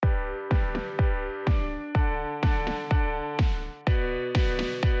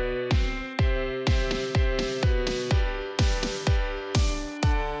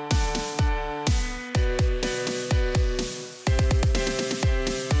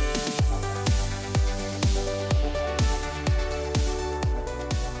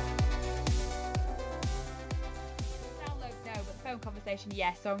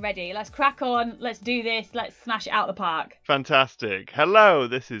Yes, I'm ready. Let's crack on. Let's do this. Let's smash it out the park. Fantastic. Hello,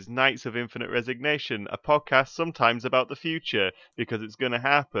 this is Knights of Infinite Resignation, a podcast sometimes about the future, because it's going to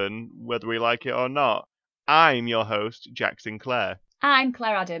happen whether we like it or not. I'm your host, Jack Sinclair. I'm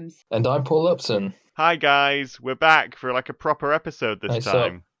Claire Adams. And I'm Paul Upson. Hi guys, we're back for like a proper episode this Hey,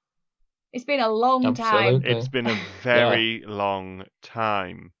 time. It's been a long time. Absolutely. It's been a very long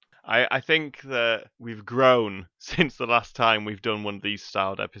time. I think that we've grown since the last time we've done one of these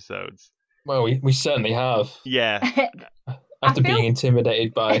styled episodes. Well, we certainly have. Yeah. After being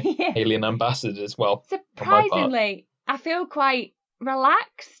intimidated by Yeah. alien ambassadors, well, Surprisingly, I feel quite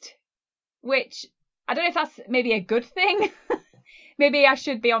relaxed, which I don't know if that's maybe a good thing. Maybe I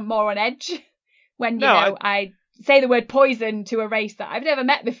should be more on edge when, I say the word poison to a race that I've never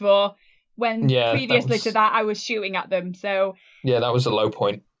met before, when previously to that I was shooting at them. So yeah, that was a low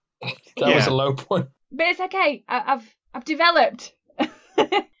point. That was a low point. But it's okay. I've developed.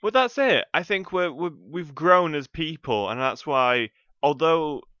 Well, that's it. I think we've grown as people, and that's why,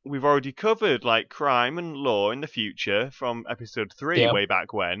 although we've already covered like crime and law in the future from episode 3 way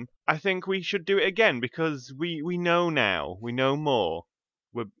back when, I think we should do it again because we know now. We know more.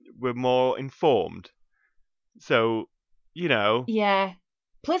 We're more informed. So, Yeah.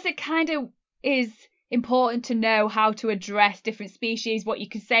 Plus, it kind of is important to know how to address different species, what you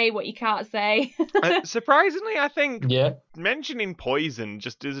can say, what you can't say. Surprisingly, I think mentioning poison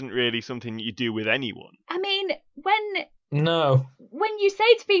just isn't really something you do with anyone. I mean, when you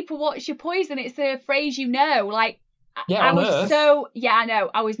say to people, "What's your poison?" it's a phrase you know. Like, I was Earth. I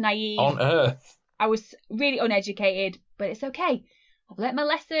know. I was naive. On Earth. I was really uneducated, but it's okay. I've learnt my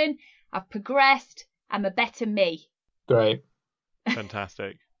lesson. I've progressed. I'm a better me. Great.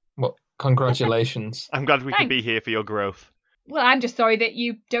 Fantastic. Well, congratulations. I'm glad we could be here for your growth. Well, I'm just sorry that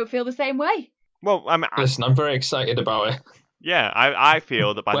you don't feel the same way. Well, listen, I'm very excited about it. Yeah, I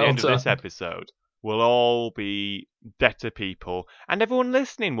feel that by the end of this episode, we'll all be better people, and everyone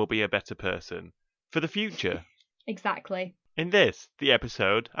listening will be a better person for the future. Exactly. In this, the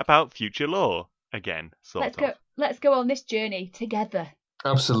episode about future law. Again, Let's go on this journey together.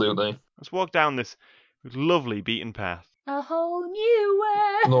 Absolutely. Let's walk down this lovely beaten path. A whole new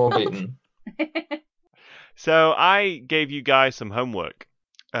world. Law beaten. So I gave you guys some homework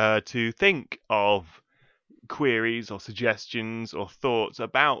to think of queries or suggestions or thoughts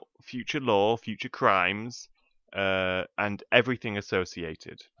about future law, future crimes, and everything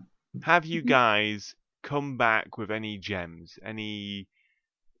associated. Have you guys come back with any gems, any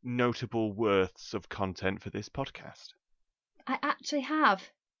notable worths of content for this podcast? I actually have.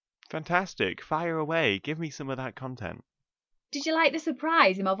 Fantastic. Fire away. Give me some of that content. Did you like the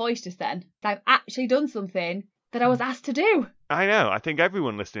surprise in my voice just then? I've actually done something that I was asked to do. I know. I think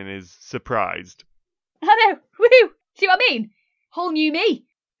everyone listening is surprised. I know. Woo! See what I mean? Whole new me.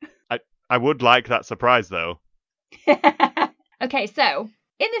 I would like that surprise, though. Okay, so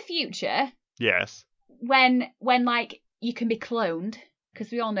in the future... Yes. When like, you can be cloned, because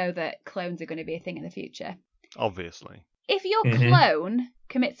we all know that clones are going to be a thing in the future. Obviously. If your clone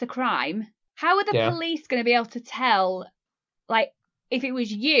commits a crime, how are the police going to be able to tell, like, if it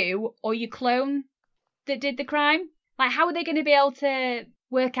was you or your clone that did the crime? Like, how are they going to be able to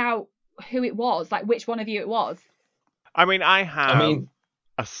work out who it was, like, which one of you it was? I mean, I have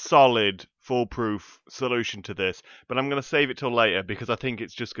a solid, foolproof solution to this, but I'm going to save it till later because I think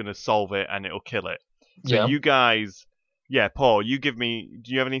it's just going to solve it and it'll kill it. So you guys, Paul, do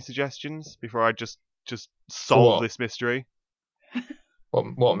you have any suggestions before I just solve this mystery?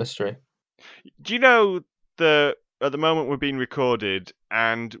 What mystery? Do you know that at the moment we're being recorded,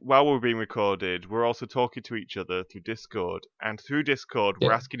 and while we're being recorded, we're also talking to each other through Discord, and through Discord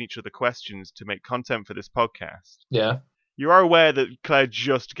we're asking each other questions to make content for this podcast. Yeah. You are aware that Claire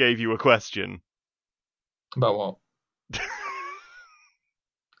just gave you a question. About what?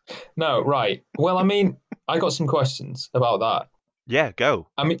 No, right. Well, I mean, I got some questions about that. Yeah, go.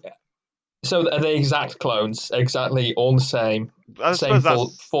 I mean, so are they exact clones? Exactly all the same? Same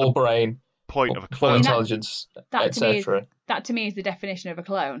full brain, point of a clone. Full intelligence, etc. That to me is the definition of a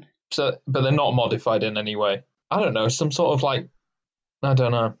clone. So, but they're not modified in any way. I don't know, some sort of like, I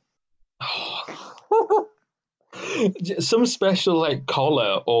don't know. Some special like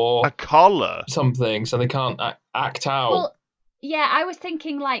collar or a collar something, so they can't act out. Well, yeah, I was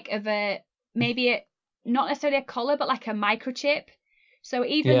thinking like of not necessarily a collar, but like a microchip. So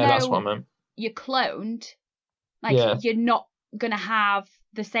even though that's what I meant. You're cloned, like you're not gonna have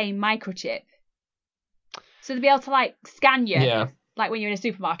the same microchip. So they'll be able to like scan you, like when you're in a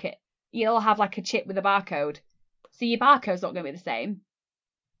supermarket. You'll have like a chip with a barcode. So your barcode's not gonna be the same.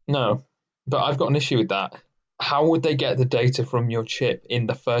 No, but I've got an issue with that. how would they get the data from your chip in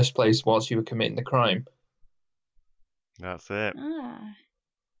the first place whilst you were committing the crime? That's it.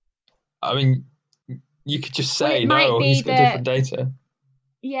 I mean, you could just say, no, he's got different data.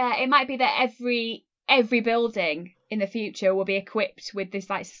 Yeah, it might be that every building in the future will be equipped with this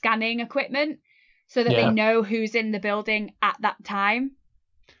like scanning equipment so that they know who's in the building at that time.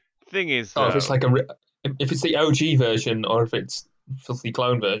 Thing is, if it's like if it's the OG version or if it's filthy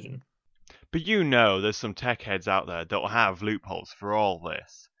clone version. But there's some tech heads out there that'll have loopholes for all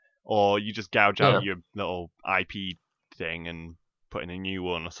this, or you just gouge out your little IP thing and put in a new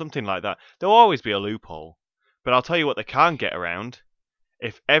one or something like that. There'll always be a loophole. But I'll tell you what they can't get around.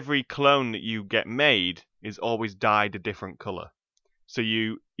 If every clone that you get made is always dyed a different color. So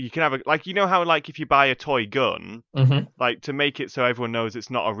you can have how like if you buy a toy gun, like to make it so everyone knows it's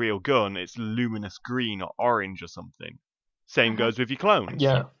not a real gun, it's luminous green or orange or something. Same goes with your clones.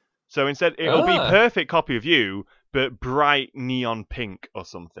 Yeah. So instead it'll be perfect copy of you, but bright neon pink or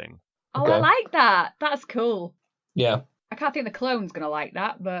something. Oh, okay. I like that. That's cool. Yeah. I can't think the clone's gonna like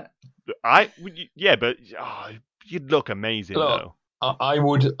that, but you'd look amazing though. I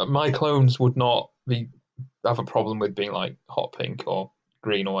would. My clones would not have a problem with being like hot pink or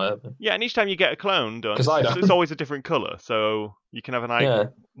green or whatever. Yeah, and each time you get a clone done, it's always a different color, so you can have an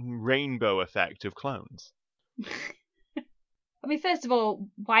rainbow effect of clones. I mean, first of all,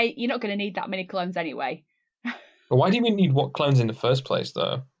 why you're not going to need that many clones anyway? Well, why do you even need what clones in the first place,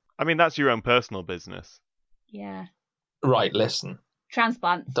 though? I mean, that's your own personal business. Yeah. Right. Listen.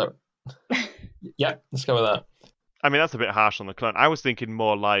 Transplants. Yeah, let's go with that. I mean, that's a bit harsh on the clone. I was thinking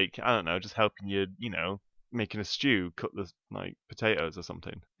more like, I don't know, just helping you, making a stew, cut the potatoes or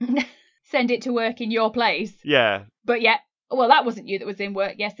something. Send it to work in your place. Yeah. But well, that wasn't you that was in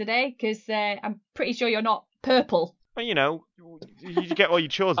work yesterday, because I'm pretty sure you're not purple. Well, you get all your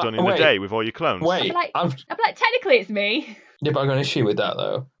chores done in the day with all your clones. Wait, I'm like, technically it's me. Yeah, but I've got an issue with that,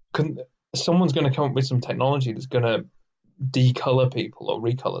 though. Someone's going to come up with some technology that's going to decolor people or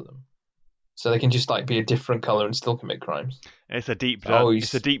recolor them. So they can just be a different color and still commit crimes. It's a deep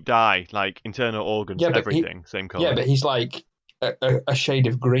it's a deep dye, like internal organs, everything, same color. Yeah, but he's like a shade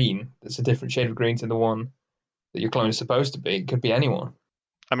of green. That's a different shade of green to the one that your clone is supposed to be. It could be anyone.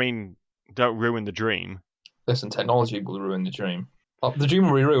 I mean, don't ruin the dream. Listen, technology will ruin the dream. The dream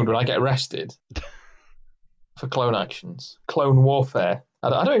will be ruined when I get arrested for clone actions, clone warfare. I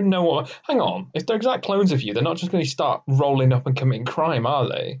don't even know what. Hang on, if they're exact clones of you, they're not just going to start rolling up and committing crime, are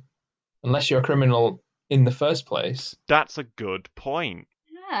they? Unless you're a criminal in the first place. That's a good point.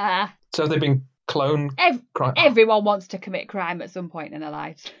 Yeah. So they've been cloned. Everyone wants to commit crime at some point in their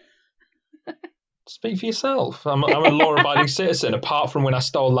lives. Speak for yourself. I'm a law-abiding citizen, apart from when I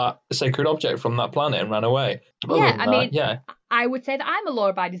stole that sacred object from that planet and ran away. I would say that I'm a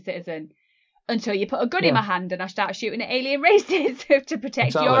law-abiding citizen until you put a gun in my hand and I start shooting at alien races to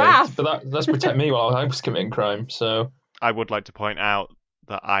protect your ass. But that's protect me while I was committing crime. So I would like to point out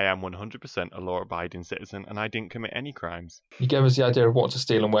that I am 100% a law-abiding citizen and I didn't commit any crimes. You gave us the idea of what to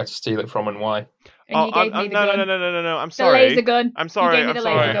steal and where to steal it from and why. And you gave me the gun. No. I'm sorry. The laser gun. I'm sorry. You gave me the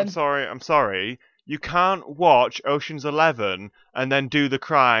laser gun. I'm sorry. You can't watch Ocean's 11 and then do the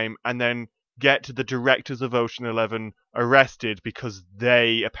crime and then get to the directors of Ocean 11 arrested because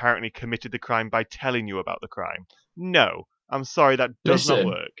they apparently committed the crime by telling you about the crime. No, I'm sorry, that does not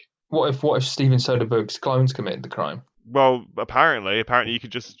work. What if Steven Soderbergh's clones committed the crime? Well, apparently you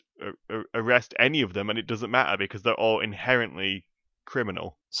could just arrest any of them and it doesn't matter because they're all inherently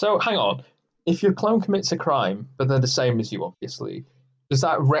criminal. So, hang on. If your clone commits a crime, but they're the same as you, obviously, does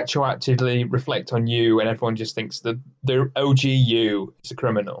that retroactively reflect on you and everyone just thinks that the OG you is a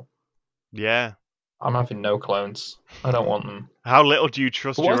criminal? Yeah. I'm having no clones. I don't want them. How little do you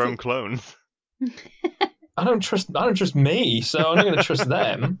trust your own clones? I don't trust me, so I'm not going to trust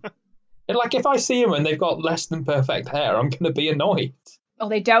them. If I see them and they've got less than perfect hair, I'm going to be annoyed. Or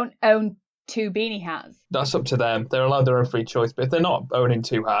they don't own 2 beanie hats. That's up to them. They're allowed their own free choice. But if they're not owning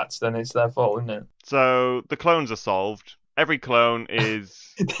 2 hats, then it's their fault, isn't it? So the clones are solved. Every clone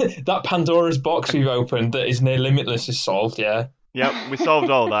is... That Pandora's box we've opened that is near limitless is solved, yeah? Yep, we solved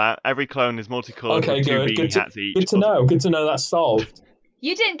all that. Every clone is multicolored with 2 beanie hats each. Good to know. Good to know that's solved.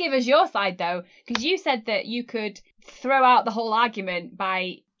 You didn't give us your side, though, because you said that you could throw out the whole argument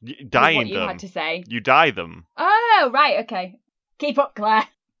by... dyeing what you them. Had to say. You dye them. Oh, right, okay. Keep up, Claire.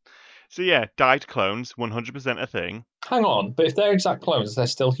 So yeah, dyed clones, 100% a thing. Hang on, but if they're exact clones, they're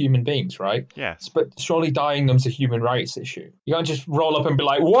still human beings, right? Yes. But surely dyeing them's a human rights issue. You can't just roll up and be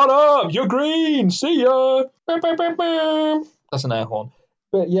like, "What up? You're green. See ya." Bam, bam, bam, bam. That's an air horn.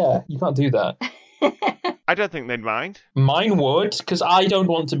 But yeah, you can't do that. I don't think they'd mind. Mine would, because I don't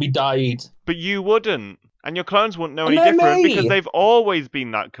want to be dyed. But you wouldn't. And your clones wouldn't know any different because they've always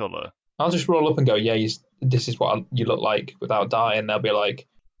been that colour. I'll just roll up and go, yeah, this is what you look like without dying. They'll be like,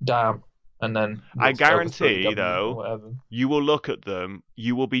 damn. And then I guarantee, though, you will look at them,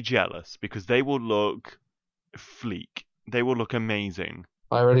 you will be jealous because they will look fleek. They will look amazing.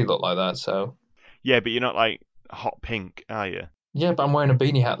 I already look like that, so. Yeah, but you're not like hot pink, are you? Yeah, but I'm wearing a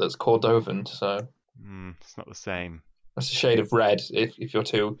beanie hat that's Cordovan, so. It's not the same. That's a shade of red if you're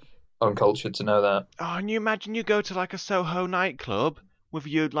too uncultured to know that. Oh, and you imagine you go to like a Soho nightclub with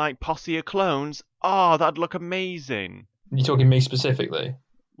your like posse of clones. Oh, that'd look amazing. You talking me specifically?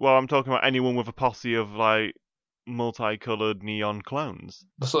 Well, I'm talking about anyone with a posse of like multicoloured neon clones.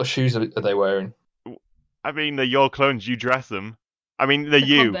 What sort of shoes are they wearing? I mean, they're your clones. You dress them. I mean, they're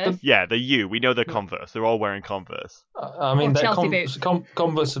you. Converse. Yeah, they're you. We know they're Converse. They're all wearing Converse. I mean, they're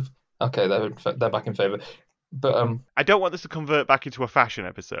Converse. Okay, they're back in favour. But I don't want this to convert back into a fashion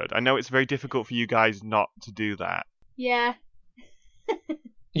episode. I know it's very difficult for you guys not to do that. Yeah.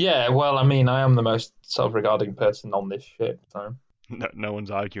 Yeah, well, I mean, I am the most self-regarding person on this ship, so. No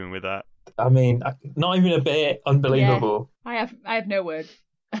one's arguing with that. I mean, not even a bit. Unbelievable. Yeah, I have no words.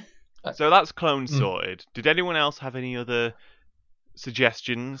 So that's clones sorted. Did anyone else have any other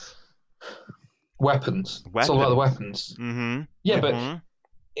suggestions? Weapons. It's all about the weapons. Mm-hmm. Yeah, but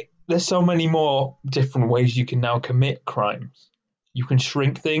there's so many more different ways you can now commit crimes. You can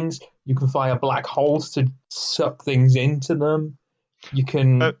shrink things. You can fire black holes to suck things into them. You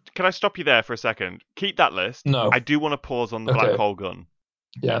can... can I stop you there for a second? Keep that list. No. I do want to pause on the black hole gun.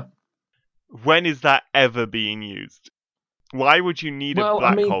 Yeah. When is that ever being used? Why would you need a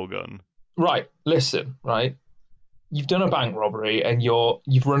black hole gun? Right, listen, right? You've done a bank robbery and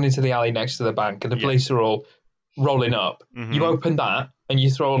you've run into the alley next to the bank and the police are all rolling up. Mm-hmm. You open that and you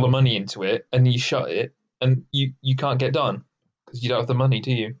throw all the money into it and you shut it and you can't get done because you don't have the money,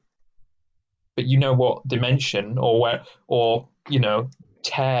 do you? But you know what dimension or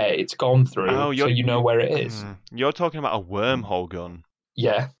tear it's gone through, so you know where it is. You're talking about a wormhole gun.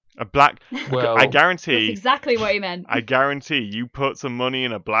 Yeah. A black... Well, I guarantee... That's exactly what he meant. I guarantee you put some money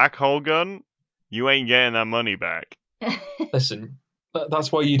in a black hole gun, you ain't getting that money back. Listen,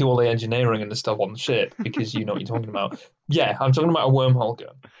 that's why you do all the engineering and the stuff on the ship, because you know what you're talking about. Yeah, I'm talking about a wormhole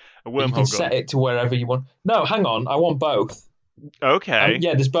gun. A wormhole gun. You can set it to wherever you want. No, hang on, I want both. Okay.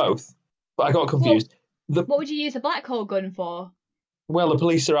 Yeah, there's both. But I got confused. What would you use a black hole gun for? Well, the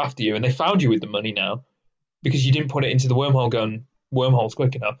police are after you, and they found you with the money now, because you didn't put it into the wormhole gun wormholes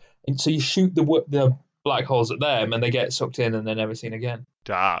quick enough. And so you shoot the black holes at them, and they get sucked in and they're never seen again.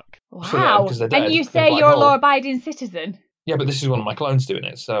 Dark. Wow. Them, they're dead. And you say you're a law-abiding citizen? Yeah, but this is one of my clones doing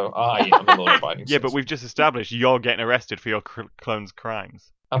it, so I am a law-abiding citizen. Yeah, but we've just established you're getting arrested for your clone's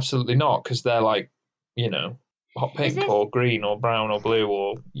crimes. Absolutely not, because they're like, hot pink or green or brown or blue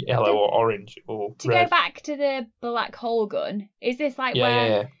or yellow or orange or to red. Go back to the black hole gun, is this like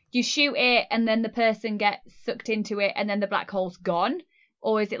where you shoot it and then the person gets sucked into it and then the black hole's gone?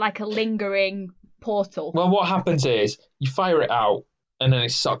 Or is it like a lingering portal? Well, what happens is you fire it out and then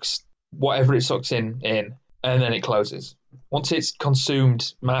it sucks whatever it sucks in and then it closes. Once it's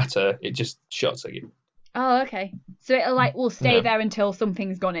consumed matter, it just shuts again. Oh, okay. So it will stay there until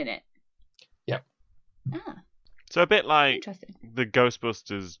something's gone in it. Yeah. Ah. So a bit like the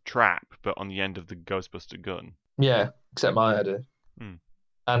Ghostbusters trap, but on the end of the Ghostbuster gun. Yeah, except my idea.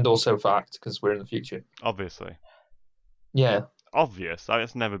 And also fact, because we're in the future. Obviously. Yeah. Obvious.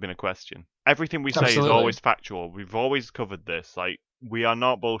 That's never been a question. Everything we say is always factual. We've always covered this. Like, we are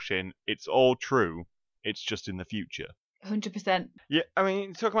not bullshitting. It's all true. It's just in the future. 100%. Yeah, I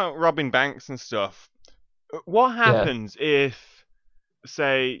mean, talking about robbing banks and stuff. What happens if,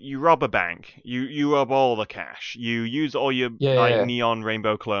 say, you rob a bank, you rob all the cash, you use all your neon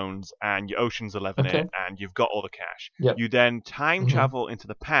rainbow clones and your Ocean's 11 it, and you've got all the cash. Yep. You then time travel into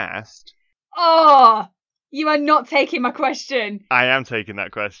the past. Oh, you are not taking my question. I am taking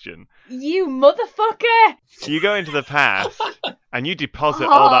that question. You motherfucker! You go into the past and you deposit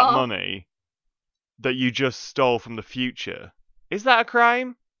all that money that you just stole from the future. Is that a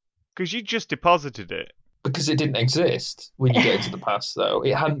crime? Because you just deposited it. Because it didn't exist when you get into the past, though.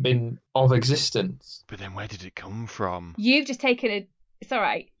 It hadn't been of existence. But then where did it come from? You've just taken It's all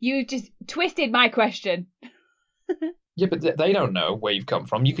right. You just twisted my question. Yeah, but they don't know where you've come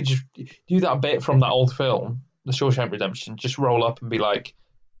from. You could just do that bit from that old film, The Shawshank Redemption. Just roll up and be like,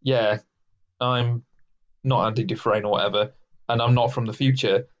 yeah, I'm not Andy Dufresne or whatever, and I'm not from the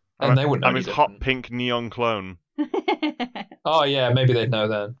future. And they wouldn't know. I'm his hot pink neon clone. Oh, yeah, maybe they'd know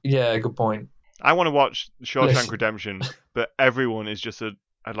then. Yeah, good point. I want to watch Shawshank Redemption, but everyone is just a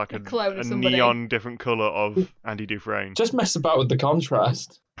neon different colour of Andy Dufresne. Just mess about with the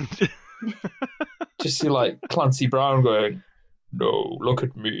contrast. Just see like Clancy Brown going, "No, look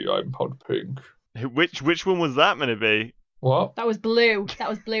at me, I'm hot pink." Which one was that meant to be? What? That was Blue. That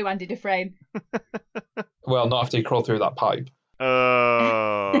was Blue, Andy Dufresne. Well, not after you crawl through that pipe.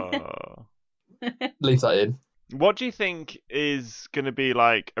 Oh. Leave that in. What do you think is going to be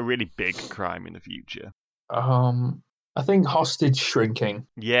like a really big crime in the future? I think hostage shrinking.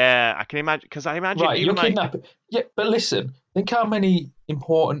 Yeah, I can imagine, because I imagine Right, even you're kidnapping. Yeah, but listen, think how many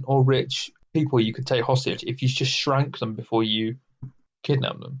important or rich people you could take hostage if you just shrank them before you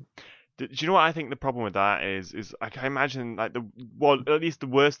kidnap them. Do you know what I think the problem with that is I can imagine like at least the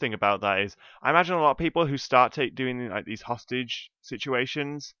worst thing about that is I imagine a lot of people who start doing like these hostage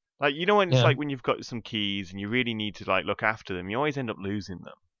situations, like when it's like when you've got some keys and you really need to like look after them, you always end up losing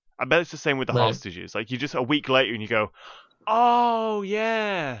them. I bet it's the same with the hostages. Like you just a week later and you go, oh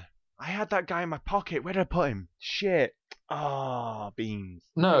yeah, I had that guy in my pocket. Where did I put him? Shit. Oh, beans.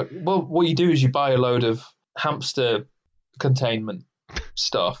 No, well, what you do is you buy a load of hamster containment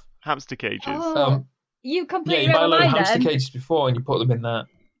stuff. Hamster cages. Oh, you completely you buy a load of mind hamster then. cages before and you put them in that.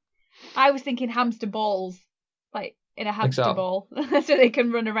 I was thinking hamster balls, like in a hamster ball, so they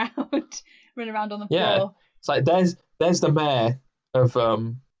can run around on the floor. It's like there's the mayor of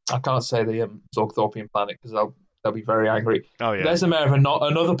I can't say the Zorgthorpian planet because they'll be very angry. Oh yeah. There's the mayor of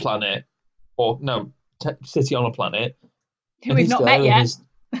another planet, or no, city on a planet. Who we've not met yet.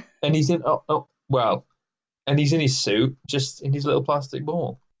 And he's in and he's in his suit, just in his little plastic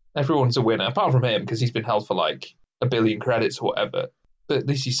ball. Everyone's a winner, apart from him, because he's been held for like 1 billion credits or whatever. But at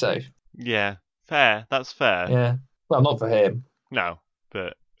least he's safe. Yeah, fair. That's fair. Yeah. Well, not for him. No,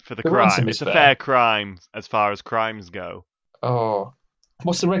 but for the crime. It's a fair crime as far as crimes go. Oh.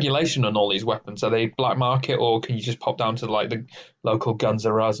 What's the regulation on all these weapons? Are they black market, or can you just pop down to like the local Guns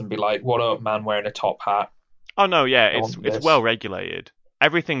R Us and be like, "What up, man, wearing a top hat"? Oh no, yeah, it's well regulated.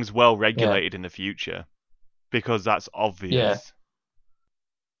 Everything's well regulated in the future because that's obvious. Yeah.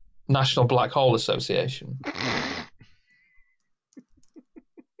 National Black Hole Association.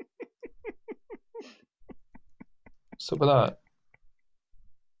 What's up with that?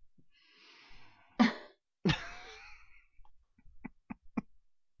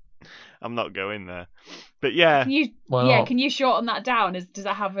 I'm not going there, but yeah. Can you shorten that down? Does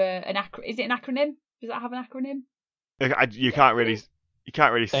that have an acronym? Is it an acronym? Does that have an acronym? You can't really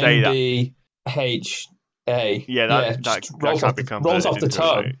say that. NDHA. Yeah, that rolls off the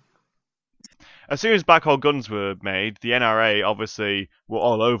tongue. As soon as Black Hole Guns were made, the NRA obviously were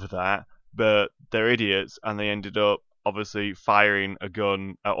all over that, but they're idiots and they ended up obviously firing a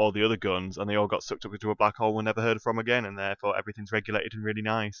gun at all the other guns, and they all got sucked up into a black hole we're never heard from again, and therefore everything's regulated and really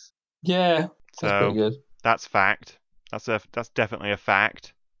nice. Yeah, that's pretty good. That's fact. That's definitely a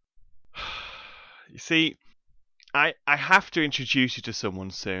fact. You see, I have to introduce you to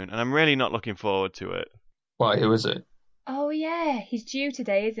someone soon, and I'm really not looking forward to it. Why? Who is it? Oh yeah, he's due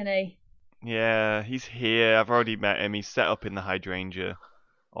today, isn't he? Yeah, he's here. I've already met him. He's set up in the hydrangea,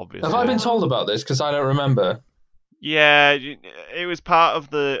 obviously. Have I been told about this? Because I don't remember. Yeah, it was part of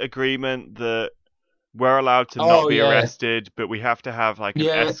the agreement that we're allowed to not be arrested, but we have to have like an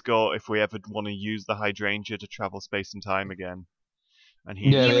escort if we ever want to use the hydrangea to travel space and time again. And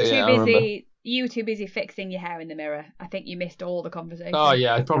you were too busy fixing your hair in the mirror. I think you missed all the conversation. Oh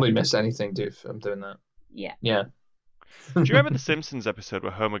yeah, I'd probably miss anything if I'm doing that. Yeah. Yeah. Do you remember the Simpsons episode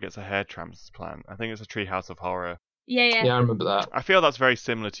where Homer gets a hair transplant? I think it's a Treehouse of Horror. Yeah. Yeah, I remember that. I feel that's very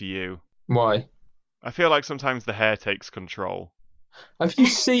similar to you. Why? I feel like sometimes the hair takes control. Have you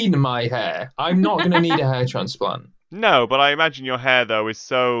seen my hair? I'm not going to need a hair transplant. No, but I imagine your hair, though, is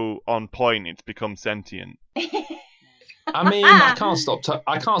so on point it's become sentient. I mean, I can't stop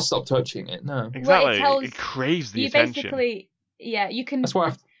touching it, no. Exactly. It craves the attention. Basically, you can That's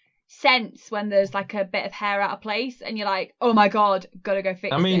why sense when there's like a bit of hair out of place and you're like, oh my god, gotta go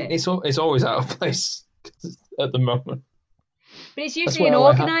fix it. I mean, it's always out of place at the moment. But it's usually an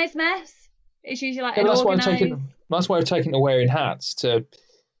organised mess. It's usually like that's why I've taken to wearing hats, to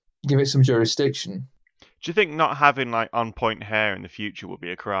give it some jurisdiction. Do you think not having like on point hair in the future will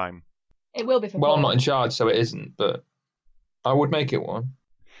be a crime? It will be for Well, I'm not in charge, so it isn't, but I would make it one.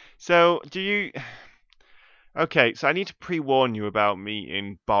 So, do you... Okay, so I need to pre-warn you about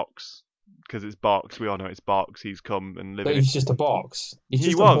meeting Box, because it's Box. We all know it's Box. He's come and lived. But he's just a box. He's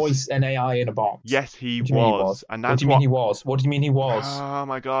just a voice and AI in a box. Yes, he was. And that's what do you mean he was? What do you mean he was? Oh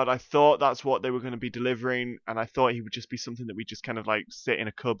my god, I thought that's what they were going to be delivering, and I thought he would just be something that we just kind of like sit in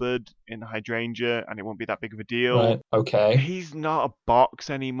a cupboard in the hydrangea, and it won't be that big of a deal. Right, okay. He's not a box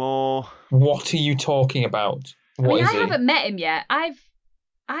anymore. What are you talking about? I haven't met him yet. I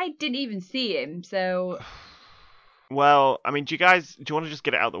didn't even see him, so... Well, I mean, do you want to just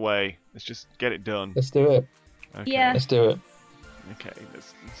get it out of the way? Let's just get it done. Let's do it. Okay. Yeah. Let's do it. Okay.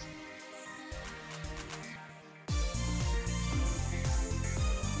 Let's...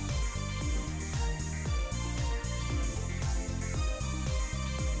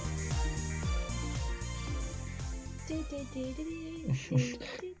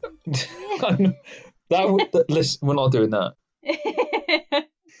 Listen, we're not doing that. But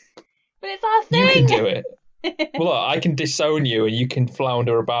it's our thing. You can do it. Well, look, I can disown you, and you can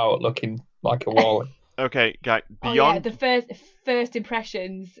flounder about looking like a wall. Okay, guy. Oh, Beyond. yeah, the first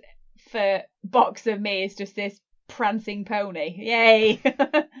impressions for Box of me is just this prancing pony. Yay!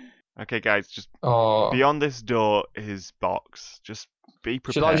 Okay, guys. Just Oh, beyond this door is Box. Just be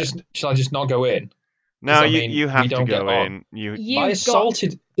prepared. should I just not go in? No, I you mean, you we have to don't go get on. in. You. You've I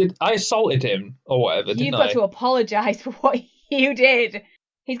assaulted him or whatever, You've didn't got I? to apologise for what you did.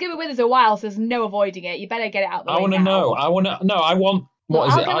 He's going to be with us a while, so there's no avoiding it. You better get it out the way. I want to now. know. I want. What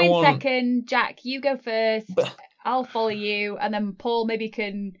is I'll it? go I in want. second. Jack, you go first. I'll follow you, and then Paul maybe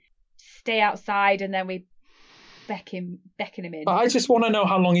can stay outside, and then we beckon him in. I just want to know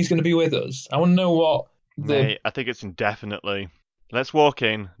how long he's going to be with us. I want to know what the. Mate, I think it's indefinitely. Let's walk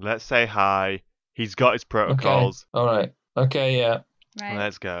in. Let's say hi. He's got his protocols. Okay. All right. Okay. Yeah. Right.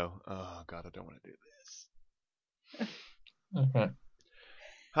 Let's go. Oh God, I don't want to do this. Okay.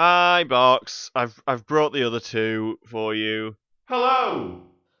 Hi, Box. I've brought the other two for you. Hello!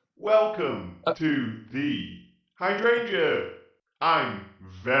 Welcome to the Hydrangea. I'm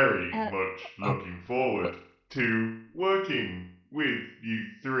very much looking forward to working with you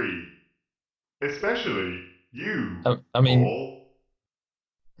three. Especially you, I mean, Paul.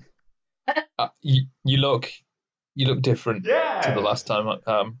 you look different Yeah! to the last time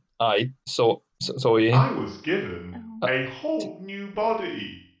I saw you. I was given a whole new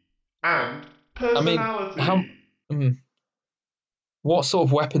body and personality. What sort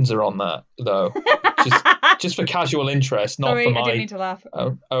of weapons are on that though? just for casual interest, not Sorry, for I didn't my mean to laugh.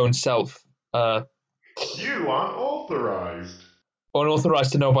 own self. You aren't authorized.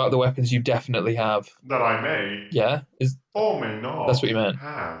 Unauthorized to know about the weapons you definitely have. That I may Yeah, or may not That's what you meant.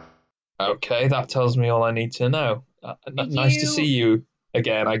 have. okay. That tells me all I need to know. Nice to see you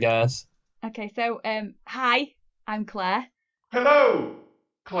again, I guess. Okay, so hi, I'm Claire. Hello,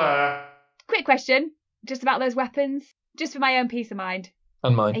 Claire. Quick question, just about those weapons, just for my own peace of mind.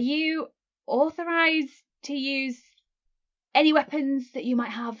 And Are mine. you authorized to use any weapons that you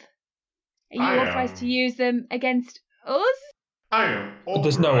might have? Are you I authorized am. to use them against us? I am authorized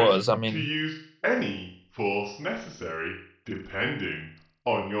There's no us, I mean- to use any force necessary, depending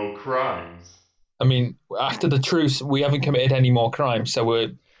on your crimes. I mean, after the truce, we haven't committed any more crimes, so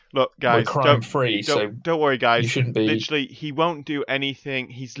we're Look, guys, crime free. So don't worry, guys. you shouldn't be. Literally, he won't do anything.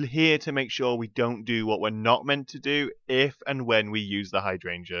 He's here to make sure we don't do what we're not meant to do if and when we use the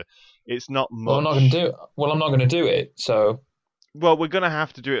Hydrangea. It's not much. Well, I'm not going to do it. Well, I'm not going to do it. So Well, we're going to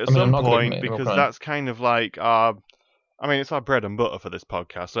have to do it at I mean, I'm some not gonna point commit no because crime. that's kind of like our. I mean, it's our bread and butter for this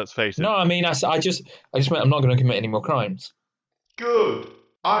podcast. Let's face it. no, I mean, I just meant I'm not going to commit any more crimes. Good.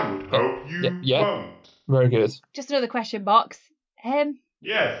 I would hope you yeah. won't. Very good. Just another question box.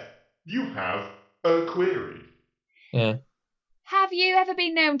 Yes, you have a query. Yeah. Have you ever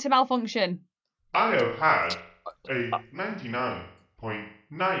been known to malfunction? I have had a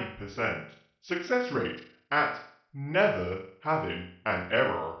 99.9% success rate at never having an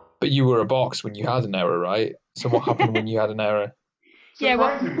error. But you were a box when you had an error, right? So what happened when you had an error? Yeah,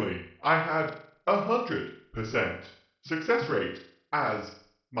 what- Surprisingly, I had 100% success rate as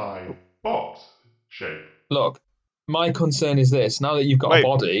my box shape. Look, my concern is this: now that you've got a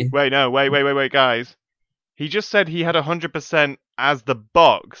body, Wait, guys. He just said he had 100% as the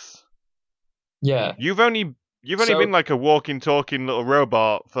box. yeah, You've only So- been like a walking, talking little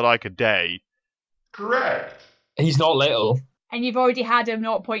robot for like a day. Correct. he's not little. And you've already had a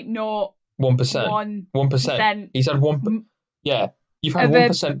 0.01%. 1%. 1%. He's had 1. Yeah, you've had Of a-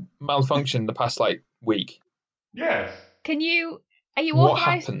 1% malfunction the past week. Yes. Are you What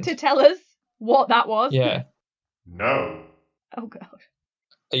authorized happened? to tell us what that was? Yeah. No. Oh god.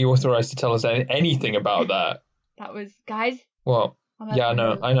 Are you authorized to tell us anything about that? That was, guys. Well, yeah, I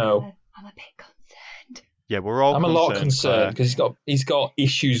know. I'm a bit concerned. Yeah, we're all I'm a lot concerned Claire. because he's got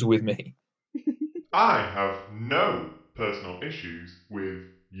issues with me. I have no personal issues with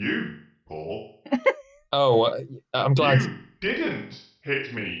you, Paul. Oh, I'm glad. You didn't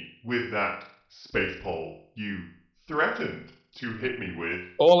hit me with that space pole you threatened to hit me with.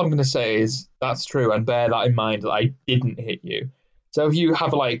 All I'm going to say is that's true, and bear that in mind that I didn't hit you. So if you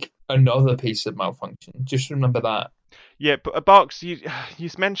have another piece of malfunction, just remember that. Yeah, but Box, you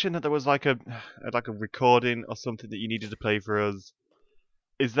mentioned that there was like a recording or something that you needed to play for us.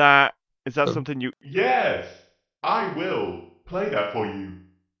 Is that something you? Yes, I will play that for you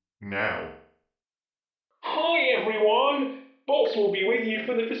now. Hi everyone! Box will be with you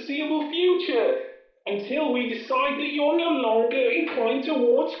for the foreseeable future, until we decide that you're no longer inclined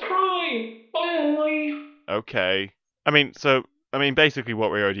towards crime. Bye! Okay. I mean, basically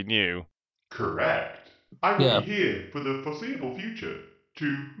what we already knew. Correct. I will be here for the foreseeable future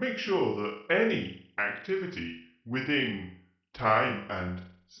to make sure that any activity within time and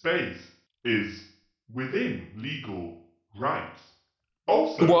space is within legal rights.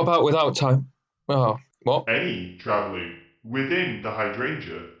 Also, What about without time? Oh, what? any travelling within the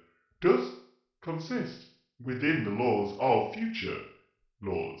hydrangea does consist within the laws of future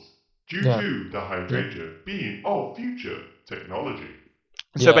laws, due to the hydrangea being of future technology.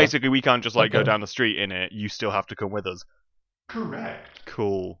 So basically, we can't just go down the street in it. You still have to come with us. Correct.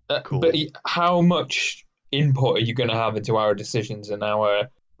 Cool. But how much input are you going to have into our decisions and our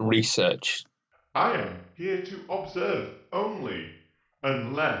research? I am here to observe only,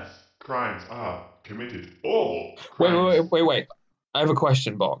 unless crimes are committed or crimes... Wait. I have a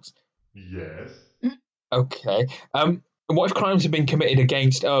question, Box. Yes? Okay. What if crimes have been committed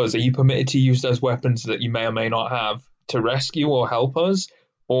against us? Are you permitted to use those weapons that you may or may not have to rescue or help us?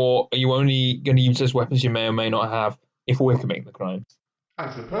 Or are you only going to use those weapons you may or may not have if we're committing the crimes?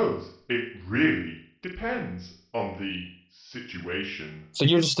 I suppose it really depends on the situation. So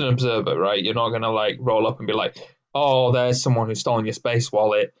you're just an observer, right? You're not going to roll up and be like, oh, there's someone who's stolen your space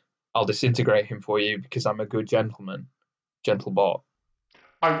wallet. I'll disintegrate him for you because I'm a good gentleman. Gentle bot.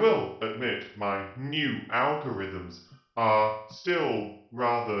 I will admit my new algorithms are still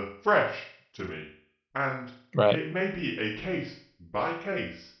rather fresh to me, and it may be a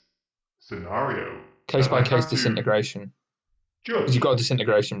case-by-case scenario. Case-by-case disintegration. Because you've got a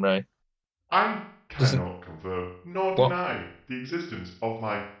disintegration ray. I cannot confirm nor deny the existence of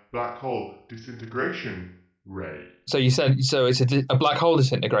my black hole disintegration ray. So you said it's a black hole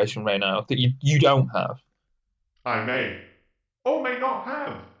disintegration ray now that you don't have. I may or may not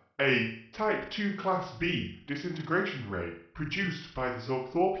have a Type 2 Class B disintegration ray produced by the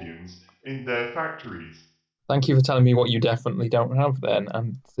Zorgthorpians in their factories. Thank you for telling me what you definitely don't have then,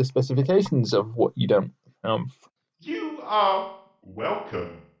 and the specifications of what you don't have. You are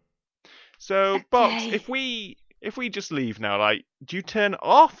welcome. So, Box, if we just leave now, do you turn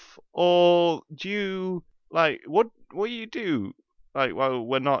off, or do you what do you do while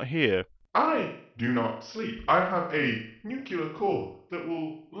we're not here? I do not sleep. I have a nuclear core that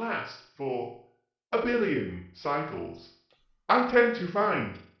will last for 1 billion cycles. I tend to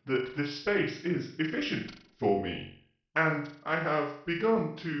find that this space is efficient for me, and I have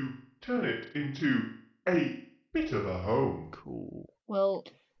begun to turn it into a bit of a home. Cool. Well,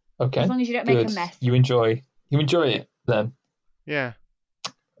 okay. As long as you don't make a mess. You enjoy it then. Yeah.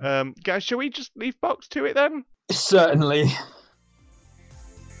 Guys, shall we just leave Box to it then? Certainly.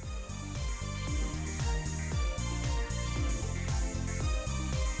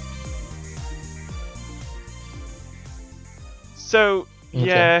 So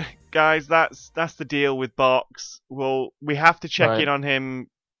yeah, guys, that's the deal with Box. Well, we have to check in on him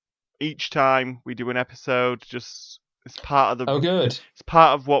each time we do an episode. Just it's part of the. Oh, good. It's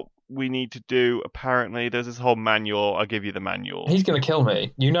part of what we need to do. Apparently, there's this whole manual. I'll give you the manual. He's going to kill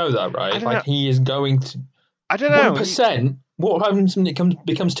me. You know that, right? He is going to. I don't know. 1%. What happens when it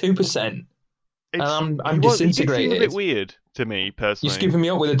becomes 2%? And I'm disintegrated. It seems a bit weird to me personally. You're scooping me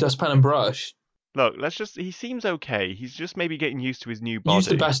up with a dustpan and brush. Look, he seems okay. He's just maybe getting used to his new body. Use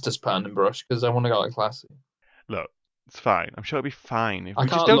the best dustpan and brush, because I want to go classy. Look, it's fine. I'm sure it'll be fine. If I we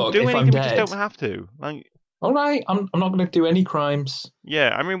can't just don't do anything, we just don't have to. All right, I'm not going to do any crimes.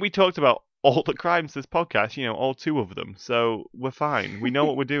 Yeah, I mean, we talked about all the crimes this podcast, all 2 of them, so we're fine. We know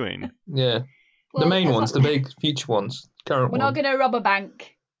what we're doing. Yeah. Well, the main ones, the big future ones, current ones. We're not going to rob a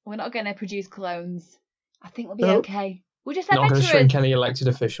bank. We're not going to produce clones. I think we'll be okay. We're just not going to shrink any elected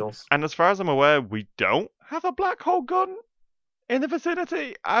officials. And as far as I'm aware, we don't have a black hole gun in the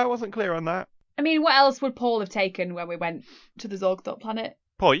vicinity. I wasn't clear on that. I mean, what else would Paul have taken when we went to the Zorgthorpe planet?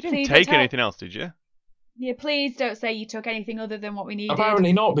 Paul, you didn't take anything else, did you? Yeah, please don't say you took anything other than what we needed.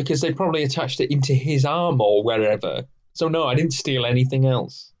 Apparently not, because they probably attached it into his arm or wherever. So no, I didn't steal anything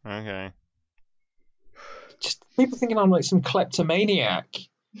else. Okay. Just people thinking I'm like some kleptomaniac.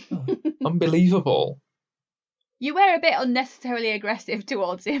 Unbelievable. You were a bit unnecessarily aggressive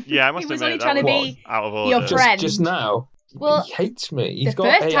towards him. Yeah, I must admit that. He was only trying to be out of order. your friend. Just now. Well, he hates me. He's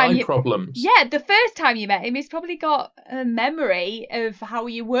got AI problems. Yeah, the first time you met him, he's probably got a memory of how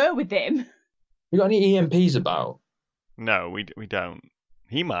you were with him. You got any EMPs about? No, we don't.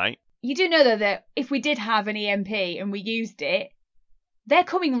 He might. You do know, though, that if we did have an EMP and we used it, they're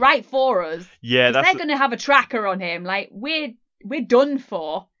coming right for us. Yeah, they're going to have a tracker on him. Like, we're done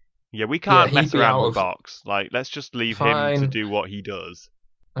for. Yeah, we can't mess around with of... Box. Like, let's just leave him to do what he does.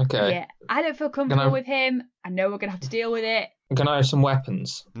 Okay. Yeah, I don't feel comfortable with him. I know we're going to have to deal with it. Can I have some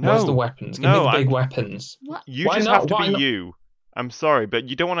weapons? No. Where's the weapons? Give me the big weapons. What? You just have to be you. I'm sorry, but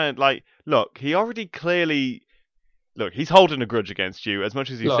you don't want to, like... Look, he already clearly... Look, he's holding a grudge against you as much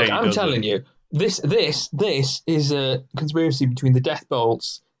as he's saying he doesn't. I'm telling you, this is a conspiracy between the Death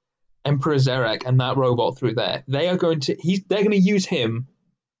Bolts, Emperor Zerek, and that robot through there. They're going to use him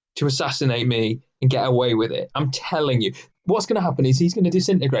to assassinate me and get away with it. I'm telling you. What's going to happen is he's going to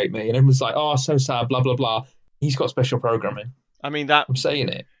disintegrate me, and everyone's like, "Oh, so sad." Blah blah blah. He's got special programming. I mean I'm saying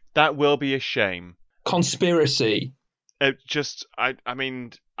it. That will be a shame. Conspiracy. I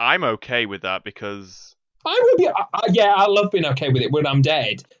mean, I'm okay with that because I would be. I love being okay with it when I'm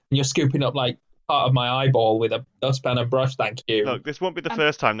dead and you're scooping up like part of my eyeball with a dustpan and brush. Thank you. Look, this won't be the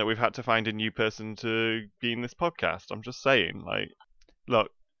first time that we've had to find a new person to be in this podcast. I'm just saying, like,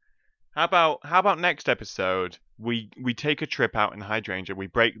 look, how about next episode we take a trip out in Hydrangea, we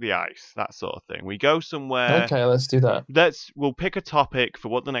break the ice, that sort of thing. We go somewhere. Okay, let's do that. We'll pick a topic for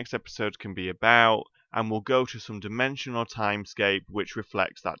what the next episode can be about, and we'll go to some dimension or timescape which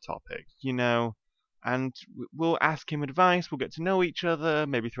reflects that topic, you know. And we'll ask him advice, we'll get to know each other,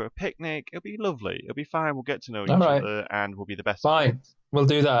 maybe throw a picnic. It'll be lovely. It'll be fine. We'll get to know each other and we'll be the best. Fine. We'll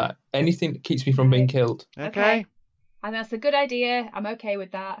do that. Anything that keeps me from being killed. Okay. And that's a good idea. I'm okay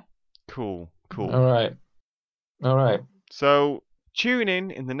with that. Cool. All right. So tune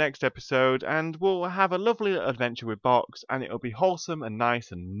in the next episode and we'll have a lovely adventure with Box and it'll be wholesome and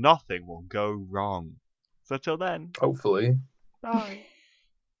nice and nothing will go wrong. So till then. Hopefully. Bye.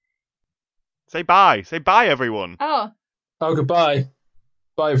 Say bye. Say bye, everyone. Oh, goodbye.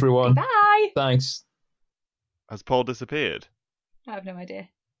 Bye, everyone. Bye. Thanks. Has Paul disappeared? I have no idea.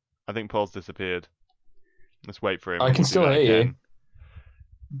 I think Paul's disappeared. Let's wait for him. I can still hear you.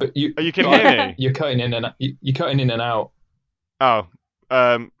 But you can hear me? You're cutting in and out. Oh,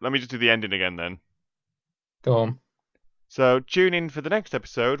 let me just do the ending again then. Go on. So tune in for the next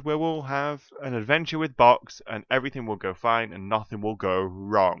episode where we'll have an adventure with Box and everything will go fine and nothing will go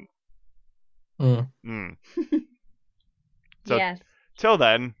wrong. So, yes. Till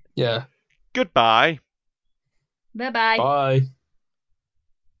then. Yeah. Goodbye. Bye-bye. Bye.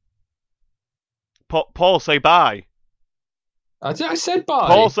 Paul, say bye. I said bye.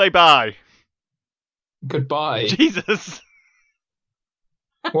 Paul, say bye. Goodbye. Jesus.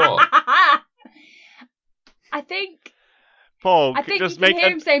 What? I think just you can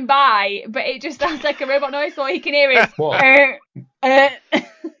hear him saying bye, but it just sounds like a robot noise, so all you can hear is what?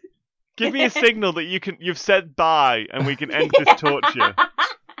 Give me a signal that you've said bye and we can end this torture.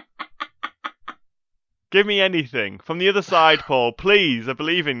 Give me anything. From the other side, Paul, please, I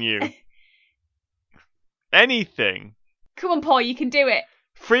believe in you. Anything. Come on, Paul, you can do it.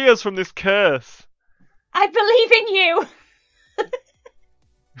 Free us from this curse. I believe in you.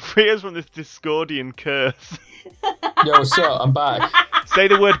 Free us from this Discordian curse. Yo, what's up? I'm back. Say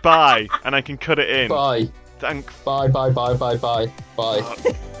the word bye, and I can cut it in. Bye. Thanks. Bye.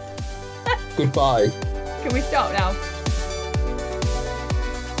 Goodbye. Can we stop now?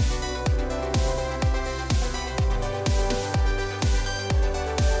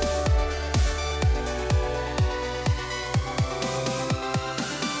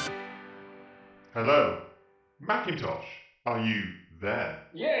 Hello, Macintosh, are you there?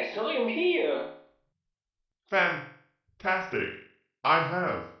 Yes, I am here. Fantastic. I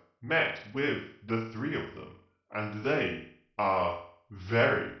have met with the three of them, and they are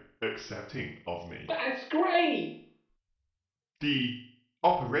very accepting of me. That's great. The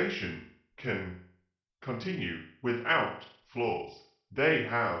operation can continue without flaws. They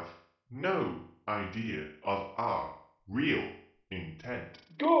have no idea of our real intent.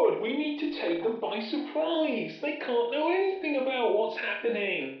 Good, we need to take them by surprise. They can't know anything about what's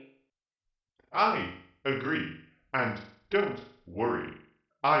happening. I agree, and don't worry.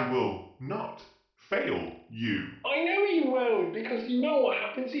 I will not fail you. I know you won't, because you know what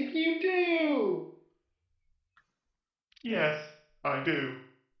happens if you do. Yes, I do.